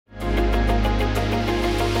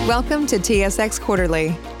Welcome to TSX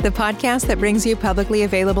Quarterly, the podcast that brings you publicly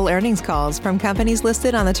available earnings calls from companies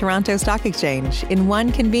listed on the Toronto Stock Exchange in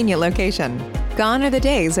one convenient location. Gone are the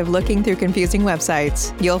days of looking through confusing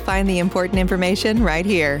websites. You'll find the important information right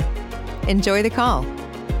here. Enjoy the call.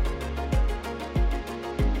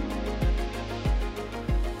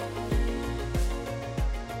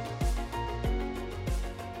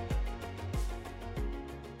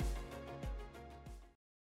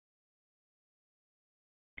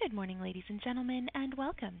 Good morning, ladies and gentlemen, and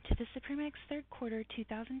welcome to the Supremex third quarter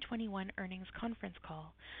 2021 earnings conference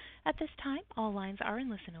call. At this time, all lines are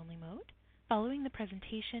in listen-only mode. Following the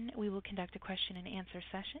presentation, we will conduct a question-and-answer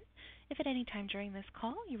session. If at any time during this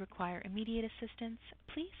call you require immediate assistance,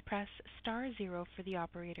 please press star 0 for the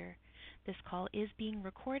operator. This call is being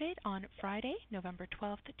recorded on Friday, November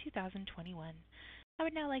 12th, 2021. I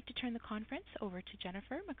would now like to turn the conference over to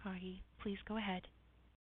Jennifer McCaughey. Please go ahead.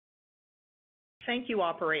 Thank you,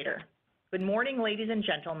 operator. Good morning, ladies and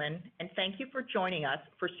gentlemen, and thank you for joining us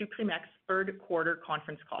for Supremex third quarter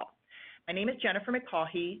conference call. My name is Jennifer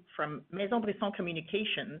McCaughey from Maison Brisson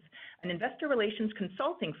Communications, an investor relations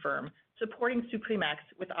consulting firm supporting Supremex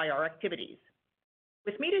with IR activities.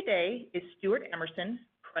 With me today is Stewart Emerson,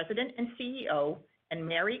 President and CEO, and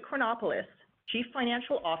Mary Chronopoulos, Chief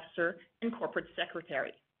Financial Officer and Corporate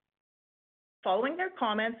Secretary. Following their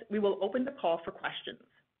comments, we will open the call for questions.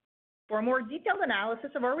 For a more detailed analysis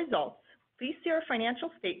of our results, please see our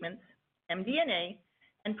financial statements, MD&A,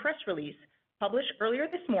 and press release published earlier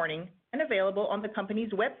this morning and available on the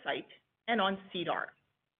company's website and on SEDAR.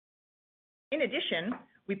 In addition,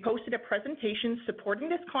 we posted a presentation supporting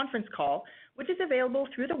this conference call, which is available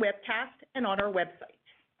through the webcast and on our website.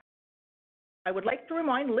 I would like to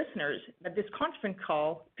remind listeners that this conference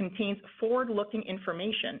call contains forward-looking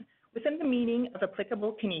information within the meaning of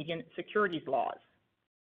applicable Canadian securities laws.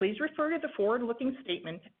 Please refer to the forward-looking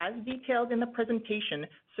statement as detailed in the presentation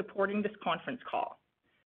supporting this conference call.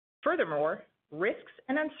 Furthermore, risks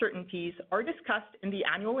and uncertainties are discussed in the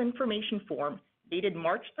annual information form dated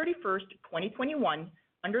March 31st, 2021,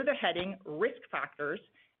 under the heading Risk Factors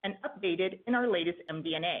and updated in our latest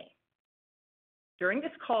MD&A. During this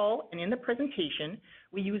call and in the presentation,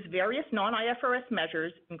 we use various non-IFRS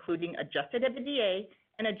measures, including adjusted EBITDA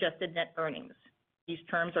and adjusted net earnings. These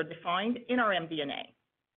terms are defined in our MD&A.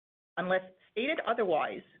 Unless stated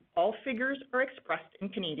otherwise, all figures are expressed in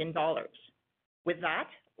Canadian dollars. With that,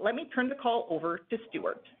 let me turn the call over to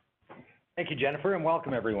Stewart. Thank you, Jennifer, and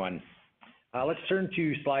welcome everyone. Let's turn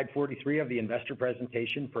to slide 43 of the investor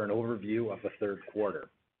presentation for an overview of the third quarter.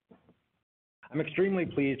 I'm extremely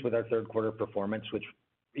pleased with our third quarter performance, which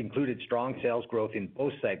included strong sales growth in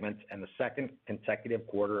both segments and the second consecutive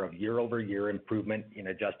quarter of year-over-year improvement in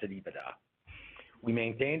adjusted EBITDA. We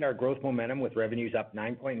maintained our growth momentum with revenues up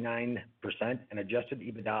 9.9% and adjusted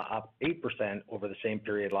EBITDA up 8% over the same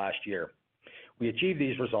period last year. We achieved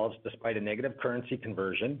these results despite a negative currency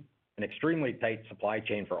conversion, an extremely tight supply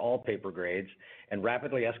chain for all paper grades, and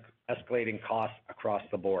rapidly escalating costs across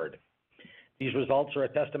the board. These results are a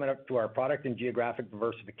testament to our product and geographic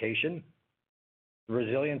diversification, the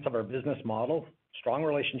resilience of our business model, strong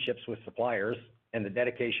relationships with suppliers, and the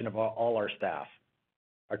dedication of all our staff.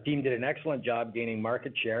 Our team did an excellent job gaining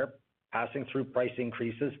market share, passing through price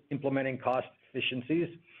increases, implementing cost efficiencies,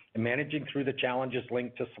 and managing through the challenges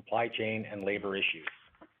linked to supply chain and labor issues.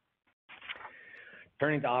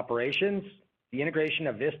 Turning to operations, the integration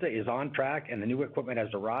of Vista is on track and the new equipment has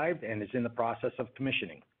arrived and is in the process of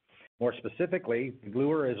commissioning. More specifically, the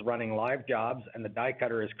gluer is running live jobs and the die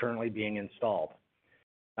cutter is currently being installed.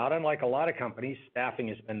 Not unlike a lot of companies, staffing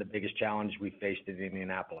has been the biggest challenge we've faced in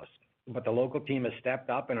Indianapolis. But the local team has stepped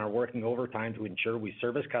up and are working overtime to ensure we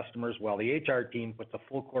service customers while the HR team puts a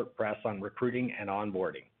full court press on recruiting and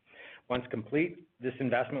onboarding. Once complete, this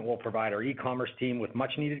investment will provide our e-commerce team with much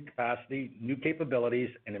needed capacity, new capabilities,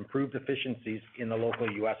 and improved efficiencies in the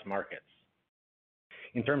local U.S. markets.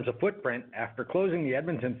 In terms of footprint, after closing the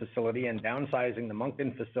Edmonton facility and downsizing the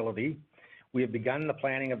Moncton facility, we have begun the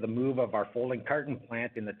planning of the move of our folding carton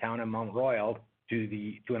plant in the town of Mount Royal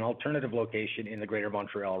to an alternative location in the Greater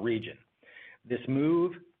Montreal region. This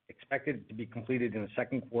move, expected to be completed in the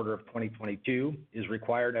second quarter of 2022, is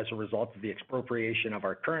required as a result of the expropriation of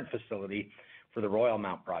our current facility for the Royal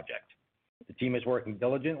Mount project. The team is working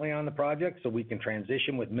diligently on the project so we can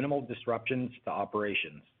transition with minimal disruptions to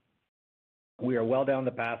operations. We are well down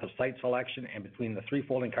the path of site selection, and between the 3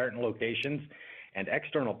 folding carton locations and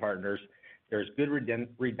external partners, there is good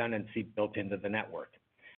redundancy built into the network.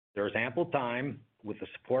 There is ample time with the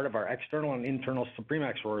support of our external and internal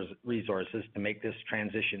Supremex resources to make this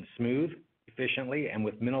transition smooth, efficiently, and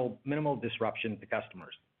with minimal disruption to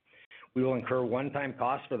customers. We will incur one-time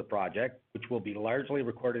costs for the project, which will be largely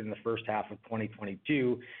recorded in the first half of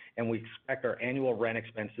 2022, and we expect our annual rent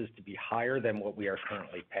expenses to be higher than what we are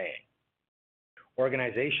currently paying.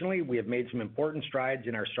 Organizationally, we have made some important strides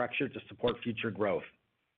in our structure to support future growth.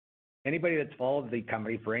 Anybody that's followed the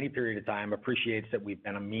company for any period of time appreciates that we've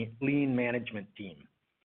been a lean management team.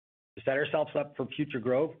 To set ourselves up for future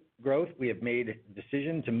growth, we have made a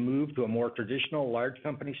decision to move to a more traditional large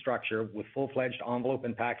company structure with full-fledged envelope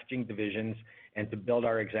and packaging divisions and to build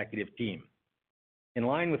our executive team. In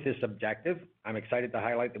line with this objective, I'm excited to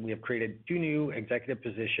highlight that we have created 2 new executive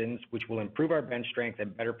positions which will improve our bench strength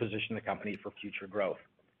and better position the company for future growth.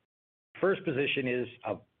 First position is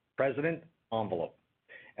of President Envelope.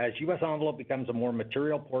 As U.S. Envelope becomes a more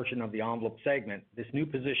material portion of the envelope segment, this new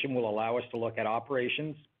position will allow us to look at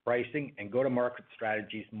operations, pricing, and go-to-market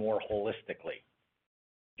strategies more holistically.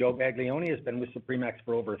 Joe Baglioni has been with Supremex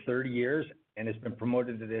for over 30 years and has been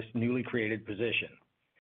promoted to this newly created position.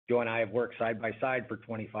 Joe and I have worked side by side for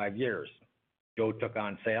 25 years. Joe took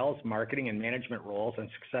on sales, marketing, and management roles and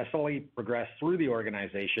successfully progressed through the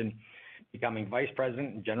organization, becoming Vice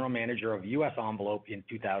President and General Manager of U.S. Envelope in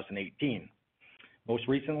 2018. Most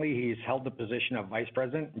recently, he's held the position of Vice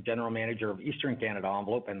President and General Manager of Eastern Canada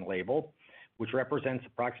Envelope and Label, which represents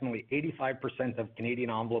approximately 85% of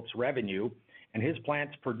Canadian Envelope's revenue, and his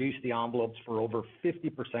plants produce the envelopes for over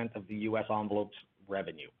 50% of the U.S. Envelope's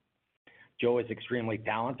revenue. Joe is extremely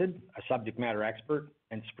talented, a subject matter expert,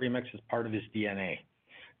 and Supremex is part of his DNA.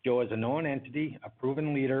 Joe is a known entity, a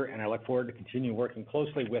proven leader, and I look forward to continue working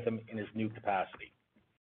closely with him in his new capacity.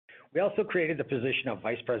 We also created the position of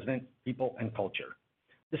Vice President, People and Culture.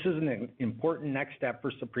 This is an important next step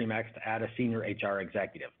for Supremex to add a senior HR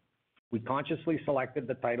executive. We consciously selected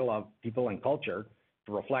the title of People and Culture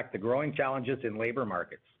to reflect the growing challenges in labor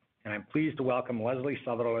markets, and I'm pleased to welcome Leslie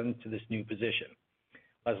Sutherland to this new position.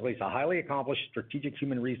 Leslie is a highly accomplished strategic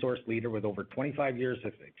human resource leader with over 25 years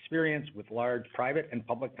of experience with large private and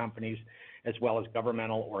public companies, as well as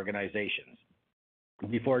governmental organizations.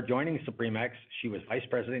 Before joining Supremex, she was Vice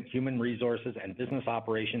President, Human Resources and Business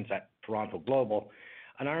Operations at Toronto Global,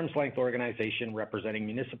 an arm's-length organization representing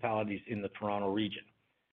municipalities in the Toronto region.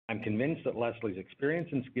 I'm convinced that Leslie's experience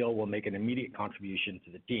and skill will make an immediate contribution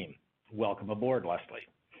to the team. Welcome aboard, Leslie.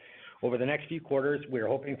 Over the next few quarters, we are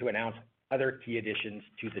hoping to announce other key additions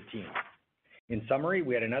to the team. In summary,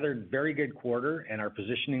 we had another very good quarter and are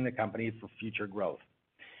positioning the company for future growth.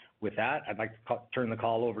 With that, I'd like to turn the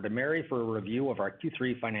call over to Mary for a review of our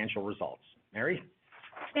Q3 financial results. Mary?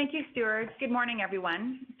 Thank you, Stuart. Good morning,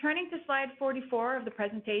 everyone. Turning to slide 44 of the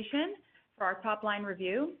presentation for our top-line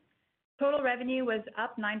review. Total revenue was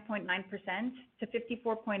up 9.9% to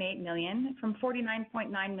 $54.8 million from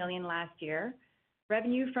 $49.9 million last year.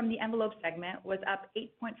 Revenue from the envelope segment was up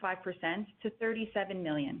 8.5% to $37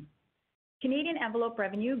 million. Canadian envelope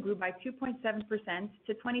revenue grew by 2.7%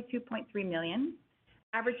 to $22.3 million.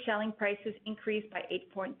 Average selling prices increased by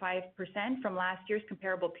 8.5% from last year's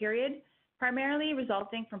comparable period, primarily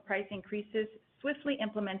resulting from price increases swiftly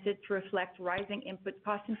implemented to reflect rising input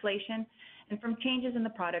cost inflation and from changes in the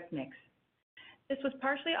product mix. This was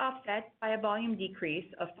partially offset by a volume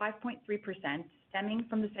decrease of 5.3%, stemming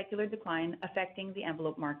from the secular decline affecting the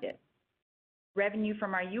envelope market. Revenue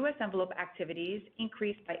from our U.S. envelope activities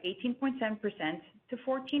increased by 18.7% to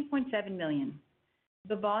 $14.7 million.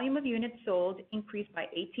 The volume of units sold increased by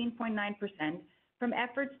 18.9% from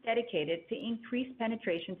efforts dedicated to increase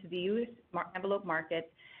penetration to the U.S. envelope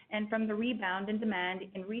market and from the rebound in demand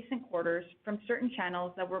in recent quarters from certain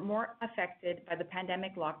channels that were more affected by the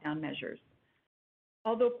pandemic lockdown measures.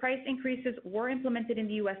 Although price increases were implemented in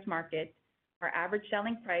the U.S. market, our average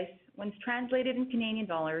selling price, when translated in Canadian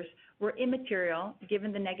dollars, were immaterial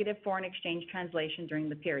given the negative foreign exchange translation during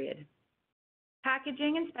the period.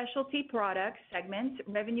 Packaging and specialty products segment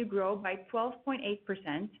revenue grew by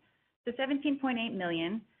 12.8% to $17.8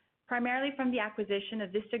 million, primarily from the acquisition of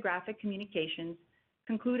Vista Graphic Communications,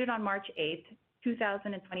 concluded on March 8,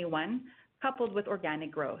 2021, coupled with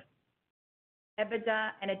organic growth. EBITDA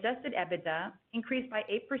and adjusted EBITDA increased by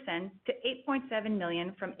 8% to $8.7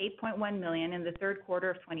 million from $8.1 million in the third quarter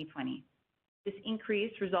of 2020. This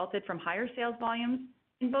increase resulted from higher sales volumes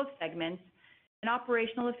in both segments and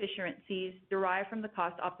operational efficiencies derived from the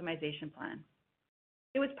cost optimization plan.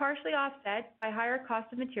 It was partially offset by higher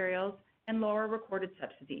cost of materials and lower recorded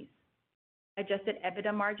subsidies. Adjusted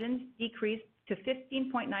EBITDA margins decreased to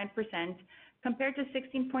 15.9% compared to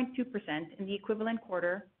 16.2% in the equivalent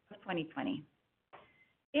quarter of 2020.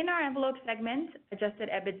 In our envelope segment, adjusted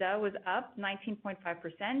EBITDA was up 19.5%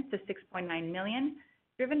 to $6.9 million,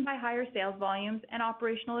 driven by higher sales volumes and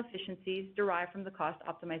operational efficiencies derived from the cost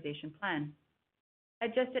optimization plan.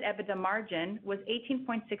 adjusted EBITDA margin was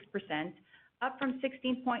 18.6%, up from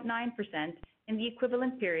 16.9% in the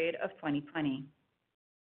equivalent period of 2020.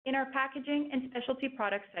 In our packaging and specialty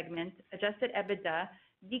products segment, adjusted EBITDA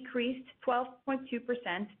decreased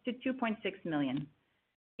 12.2% to 2.6 million.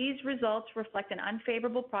 These results reflect an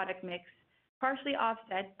unfavorable product mix, partially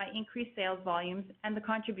offset by increased sales volumes and the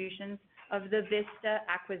contributions of the Vista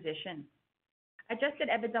acquisition. Adjusted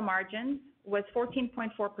EBITDA margin was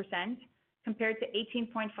 14.4% compared to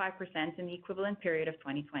 18.5% in the equivalent period of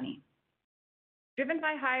 2020. Driven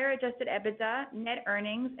by higher adjusted EBITDA, net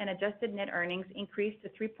earnings and adjusted net earnings increased to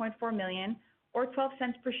 3.4 million or 12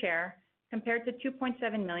 cents per share compared to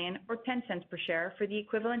 2.7 million or 10 cents per share for the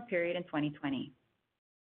equivalent period in 2020.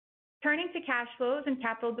 Turning to cash flows and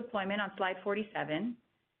capital deployment on slide 47,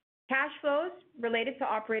 cash flows related to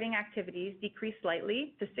operating activities decreased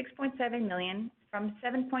slightly to 6.7 million from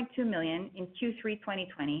 7.2 million in Q3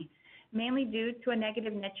 2020, mainly due to a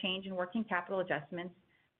negative net change in working capital adjustments,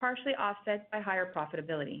 partially offset by higher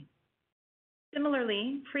profitability.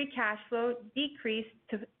 Similarly, free cash flow decreased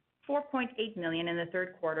to 4.8 million in the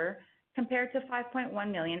third quarter compared to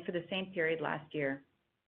 5.1 million for the same period last year.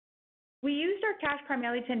 We used our cash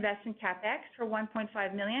primarily to invest in CapEx for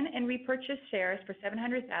 1.5 million and repurchase shares for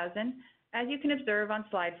 700,000, as you can observe on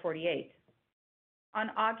slide 48.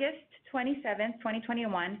 On August 27,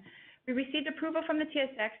 2021, we received approval from the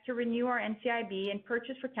TSX to renew our NCIB and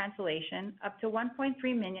purchase for cancellation up to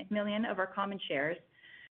 1.3 million of our common shares,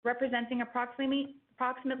 representing approximately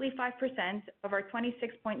 5% of our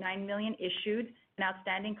 26.9 million issued and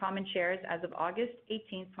outstanding common shares as of August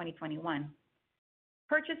 18, 2021.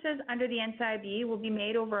 Purchases under the NCIB will be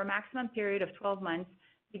made over a maximum period of 12 months,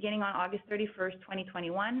 beginning on August 31,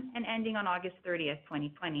 2021 and ending on August 30,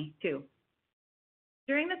 2022.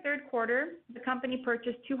 During the third quarter, the company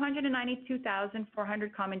purchased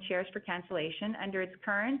 292,400 common shares for cancellation under its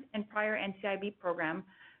current and prior NCIB program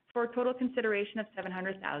for a total consideration of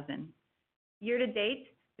 700,000. Year to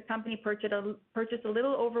date, the company purchased a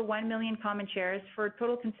little over 1 million common shares for a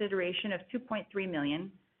total consideration of 2.3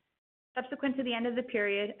 million. Subsequent to the end of the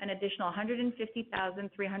period, an additional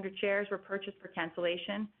 150,300 shares were purchased for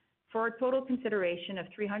cancellation for a total consideration of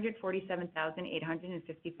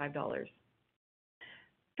 $347,855.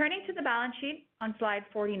 Turning to the balance sheet on slide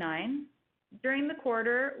 49, during the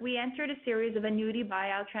quarter, we entered a series of annuity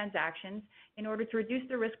buyout transactions in order to reduce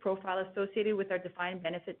the risk profile associated with our defined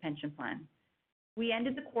benefit pension plan. We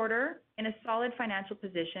ended the quarter in a solid financial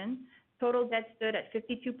position. Total debt stood at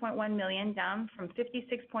 52.1 million, down from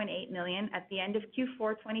 56.8 million at the end of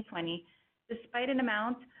Q4 2020, despite an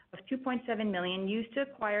amount of 2.7 million used to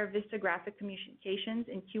acquire Vista Graphic Communications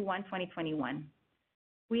in Q1 2021.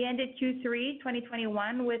 We ended Q3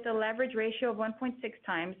 2021 with a leverage ratio of 1.6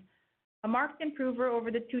 times, a marked improver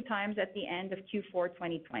over the 2 times at the end of Q4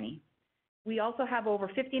 2020. We also have over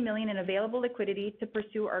 50 million in available liquidity to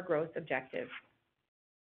pursue our growth objectives.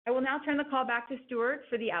 I will now turn the call back to Stuart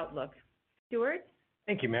for the outlook. Stuart?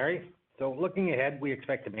 Thank you, Mary. So looking ahead, we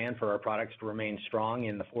expect demand for our products to remain strong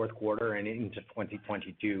in the fourth quarter and into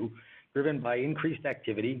 2022, driven by increased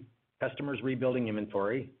activity, customers rebuilding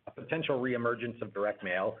inventory, a potential reemergence of direct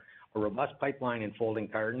mail, a robust pipeline in folding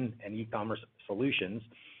carton and e-commerce solutions,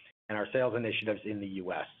 and our sales initiatives in the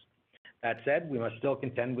U.S. That said, we must still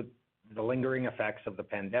contend with the lingering effects of the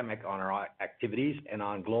pandemic on our activities and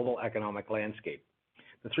on global economic landscape.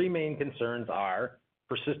 The 3 main concerns are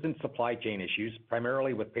persistent supply chain issues,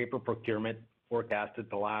 primarily with paper procurement forecasted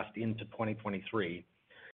to last into 2023.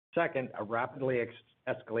 Second, a rapidly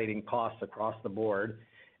escalating costs across the board.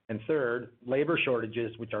 And third, labor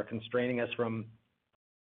shortages, which are constraining us from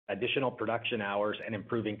additional production hours and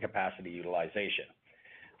improving capacity utilization.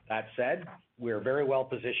 That said, we are very well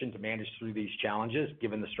positioned to manage through these challenges,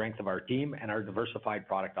 given the strength of our team and our diversified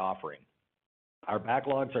product offering. Our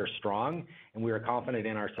backlogs are strong, and we are confident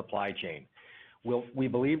in our supply chain. We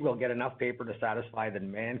believe we'll get enough paper to satisfy the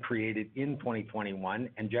demand created in 2021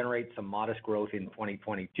 and generate some modest growth in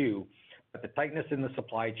 2022, but the tightness in the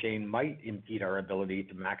supply chain might impede our ability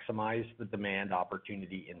to maximize the demand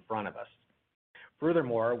opportunity in front of us.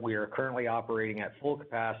 Furthermore, we are currently operating at full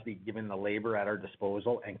capacity given the labor at our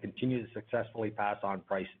disposal and continue to successfully pass on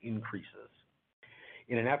price increases.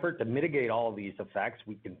 In an effort to mitigate all of these effects,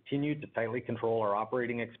 we continue to tightly control our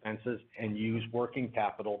operating expenses and use working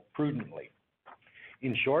capital prudently.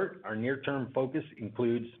 In short, our near-term focus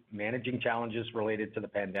includes managing challenges related to the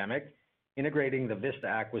pandemic, integrating the Vista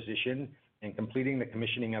acquisition and completing the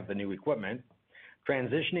commissioning of the new equipment,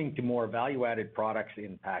 transitioning to more value-added products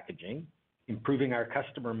in packaging, improving our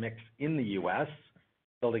customer mix in the U.S.,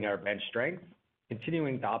 building our bench strength,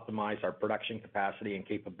 continuing to optimize our production capacity and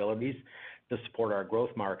capabilities to support our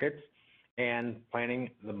growth markets and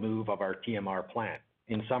planning the move of our TMR plant.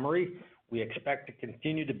 In summary, we expect to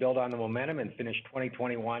continue to build on the momentum and finish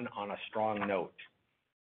 2021 on a strong note.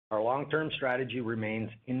 Our long-term strategy remains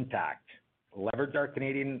intact. Leverage our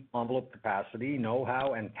Canadian envelope capacity,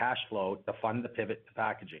 know-how, and cash flow to fund the pivot to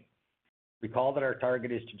packaging. Recall that our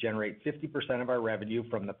target is to generate 50% of our revenue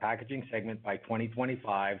from the packaging segment by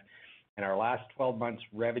 2025, and our last 12 months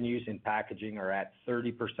revenues in packaging are at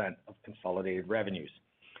 30% of consolidated revenues.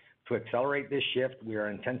 To accelerate this shift, we are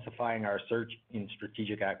intensifying our search in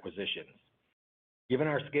strategic acquisitions. Given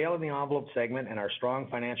our scale in the envelope segment and our strong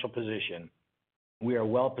financial position, we are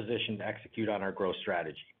well positioned to execute on our growth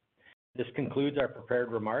strategy. This concludes our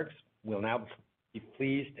prepared remarks. We'll now be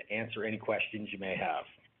pleased to answer any questions you may have.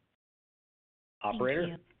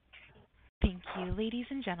 Operator? Thank you. Ladies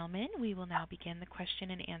and gentlemen, we will now begin the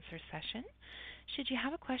question and answer session. Should you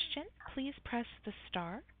have a question, please press the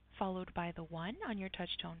star followed by the 1 on your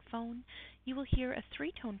touch-tone phone. You will hear a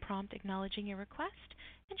 3-tone prompt acknowledging your request,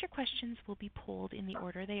 and your questions will be polled in the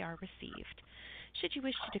order they are received. Should you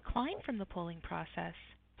wish to decline from the polling process,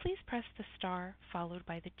 please press the star followed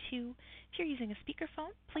by the 2. If you're using a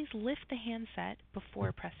speakerphone, please lift the handset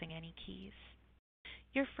before pressing any keys.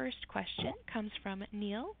 Your first question comes from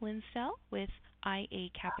Neil Linsdell with iA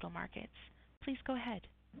Capital Markets. Please go ahead.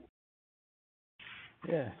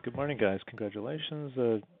 Yeah, good morning, guys. Congratulations.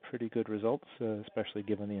 Pretty good results, especially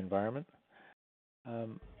given the environment.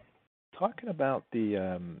 Talking about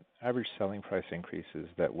the average selling price increases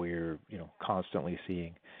that we're constantly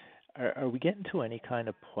seeing, are we getting to any kind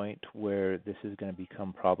of point where this is going to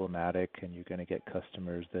become problematic and you're going to get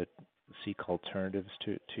customers that seek alternatives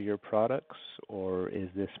to your products, or is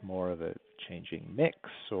this more of a changing mix,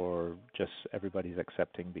 or just everybody's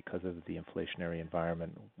accepting because of the inflationary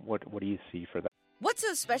environment? What do you see for that? What's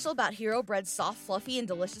so special about Hero Bread's soft, fluffy, and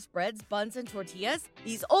delicious breads, buns, and tortillas?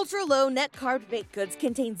 These ultra-low net-carb baked goods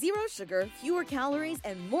contain 0 sugar, fewer calories,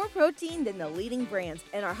 and more protein than the leading brands,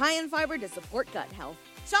 and are high in fiber to support gut health.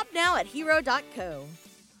 Shop now at hero.co.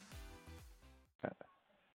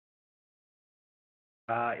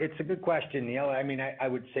 It's a good question, Neil. I mean, I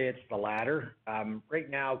would say it's the latter. Right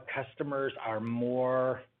now, customers are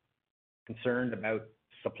more concerned about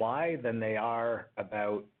supply than they are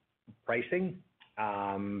about pricing.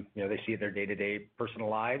 They see their day-to-day personal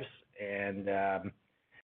lives, and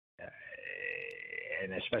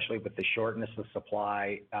especially with the shortness of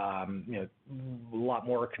supply, a lot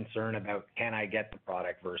more concern about can I get the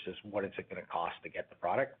product versus what is it going to cost to get the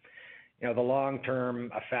product. The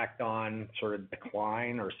long-term effect on sort of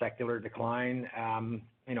decline or secular decline,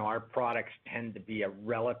 our products tend to be a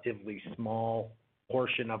relatively small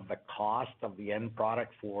portion of the cost of the end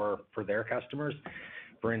product for their customers.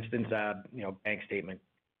 For instance, bank statement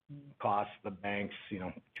costs the banks,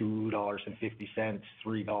 $2.50,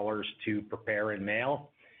 $3 to prepare and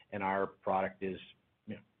mail, and our product is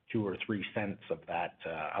 2 or 3 cents of that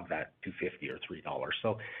 $2.50 or $3.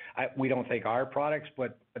 So we don't think our products,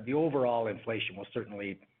 but the overall inflation will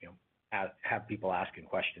certainly have people asking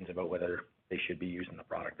questions about whether they should be using the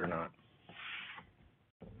product or not.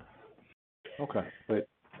 Okay, but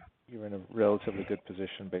you're in a relatively good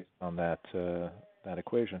position based on that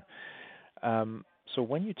equation. So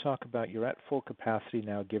when you talk about you're at full capacity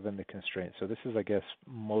now given the constraints, so this is, I guess,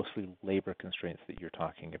 mostly labor constraints that you're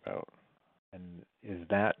talking about. And is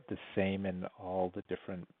that the same in all the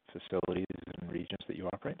different facilities and regions that you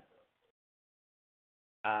operate?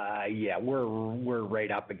 Yeah, we're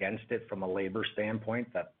right up against it from a labor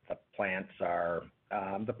standpoint. That the plants are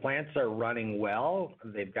running well.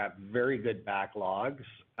 They've got very good backlogs.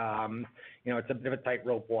 It's a bit of a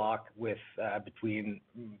tightrope walk with between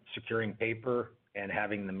securing paper and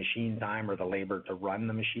having the machine time or the labor to run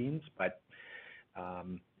the machines, but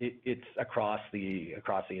it's across the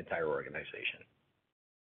entire organization.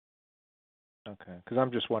 Okay, because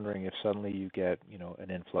I'm just wondering if suddenly you get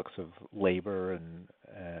an influx of labor and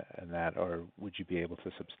that, or would you be able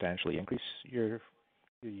to substantially increase your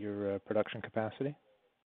production capacity?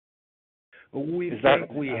 I'm just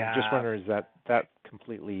wondering, is that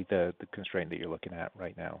completely the constraint that you're looking at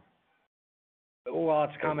right now? Well,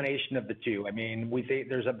 it's a combination of the two. I mean, we think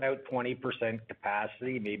there's about 20%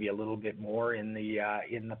 capacity, maybe a little bit more in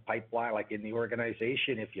the pipeline, like in the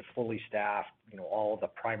organization. If you fully staff, all the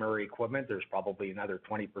primary equipment, there's probably another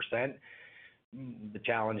 20%. The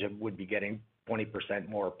challenge would be getting 20%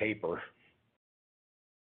 more paper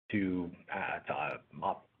to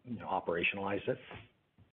operationalize it.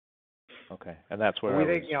 Okay, and that's where we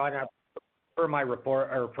think, per my report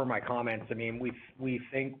or per my comments, I mean, we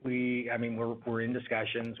think we're in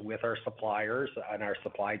discussions with our suppliers and our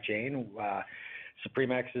supply chain.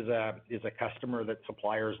 Supremex is a customer that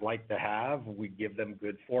suppliers like to have. We give them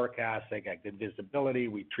good forecasts, they got good visibility,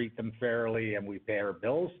 we treat them fairly, and we pay our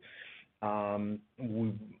bills.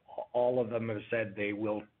 All of them have said they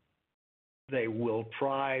will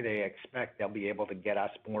try. They expect they'll be able to get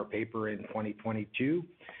us more paper in 2022,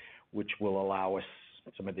 which will allow us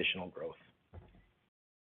some additional growth.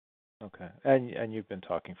 Okay. And you've been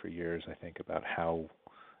talking for years, I think, about how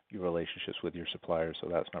your relationships with your suppliers, so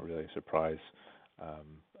that's not really a surprise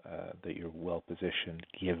that you're well positioned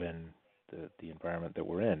given the environment that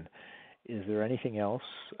we're in. Is there anything else?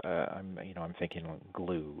 I'm thinking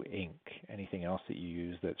glue, ink, anything else that you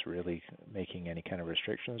use that's really making any kind of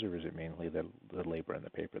restrictions, or is it mainly the labor and the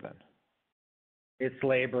paper then? It's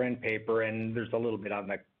labor and paper, and there's a little bit on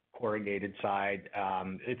the corrugated side.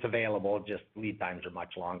 It's available, just lead times are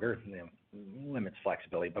much longer. Limits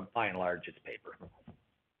flexibility, but by and large, it's paper.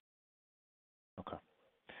 Okay.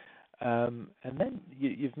 And then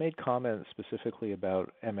you've made comments specifically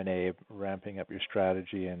about M&A ramping up your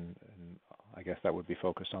strategy, and I guess that would be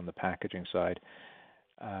focused on the packaging side.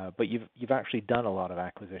 But you've actually done a lot of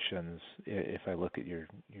acquisitions, if I look at your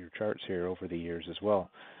charts here over the years as well.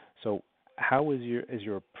 So how is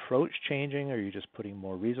your approach changing? Are you just putting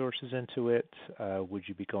more resources into it? Would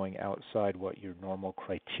you be going outside what your normal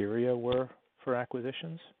criteria were for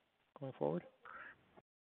acquisitions going forward?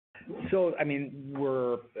 So, I mean,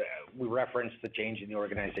 we referenced the change in the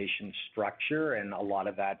organization structure, and a lot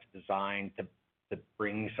of that's designed to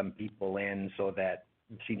bring some people in so that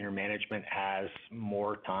senior management has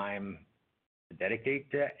more time to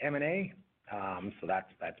dedicate to M&A. So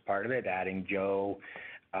that's part of it. Adding Joe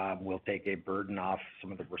will take a burden off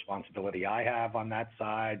some of the responsibility I have on that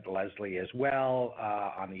side, Leslie as well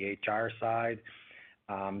on the HR side.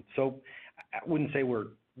 So I wouldn't say we're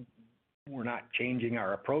not changing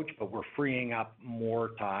our approach, but we're freeing up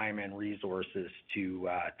more time and resources to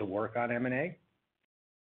work on M&A.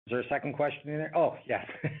 Is there a second question in there? Oh, yes.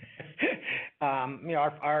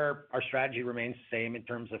 Our strategy remains the same in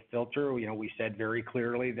terms of filter. We said very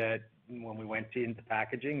clearly that when we went into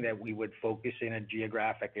packaging that we would focus in a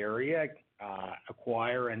geographic area,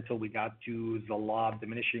 acquire until we got to the law of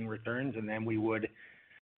diminishing returns, and then we would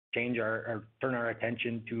change turn our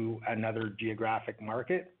attention to another geographic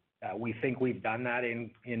market. We think we've done that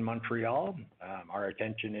in Montreal. Our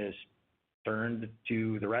attention is turned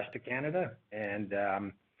to the rest of Canada,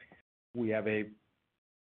 and we have a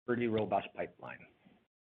pretty robust pipeline.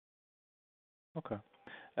 Okay.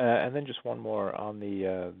 And then just one more on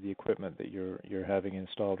the equipment that you're having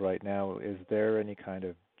installed right now. Is there any kind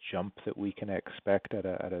of jump that we can expect at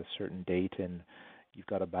a certain date, and you've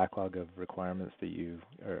got a backlog of requirements that you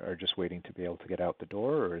are just waiting to be able to get out the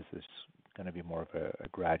door, or is this going to be more of a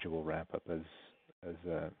gradual ramp up as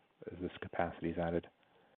this capacity is added?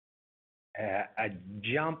 A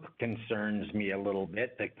jump concerns me a little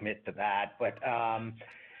bit to commit to that, but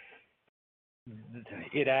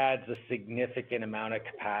it adds a significant amount of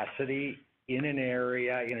capacity in an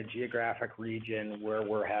area, in a geographic region where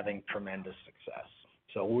we're having tremendous success.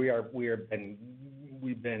 So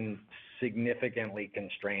we've been significantly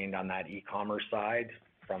constrained on that e-commerce side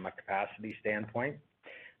from a capacity standpoint.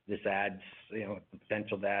 This adds, the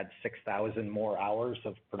potential to add 6,000 more hours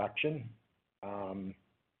of production.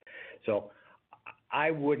 So I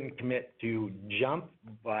wouldn't commit to jump,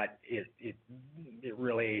 but it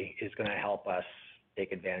really is going to help us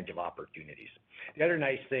take advantage of opportunities. The other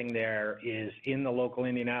nice thing there is in the local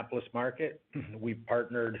Indianapolis market, we've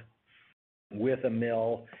partnered with a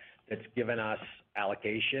mill that's given us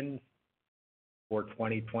allocation for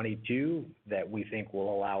 2022 that we think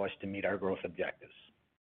will allow us to meet our growth objectives.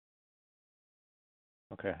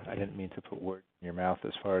 Okay, I didn't mean to put words in your mouth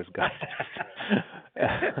as far as guidance.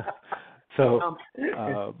 So,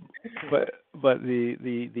 but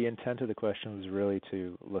the intent of the question was really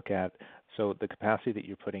to look at, so the capacity that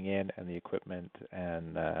you're putting in and the equipment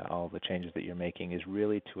and all the changes that you're making is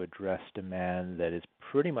really to address demand that is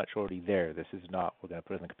pretty much already there. This is not, we're going to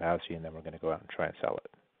put in the capacity and then we're going to go out and try and sell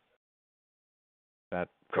it. Is that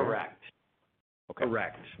fair? Correct. Okay.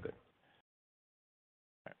 Correct. Good.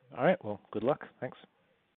 All right. Well, good luck. Thanks.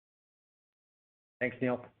 Thanks,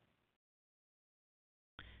 Neil.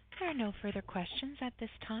 There are no further questions at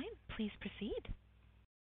this time. Please proceed.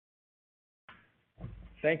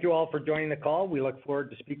 Thank you all for joining the call. We look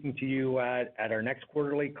forward to speaking to you at our next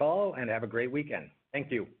quarterly call, and have a great weekend.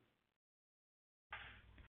 Thank you.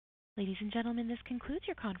 Ladies and gentlemen, this concludes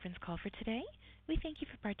your conference call for today. We thank you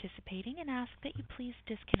for participating and ask that you please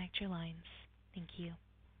disconnect your lines. Thank you.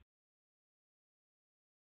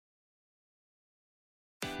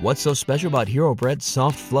 What's so special about Hero Bread's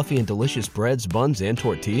soft, fluffy, and delicious breads, buns, and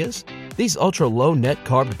tortillas? These ultra-low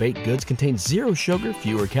net-carb baked goods contain zero sugar,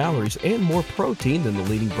 fewer calories, and more protein than the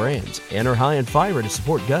leading brands, and are high in fiber to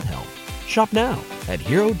support gut health. Shop now at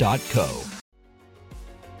hero.co.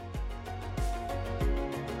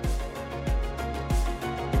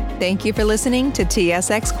 Thank you for listening to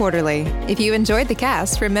TSX Quarterly. If you enjoyed the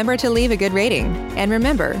cast, remember to leave a good rating. And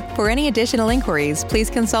remember, for any additional inquiries,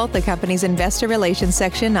 please consult the company's investor relations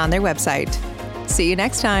section on their website. See you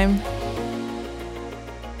next time.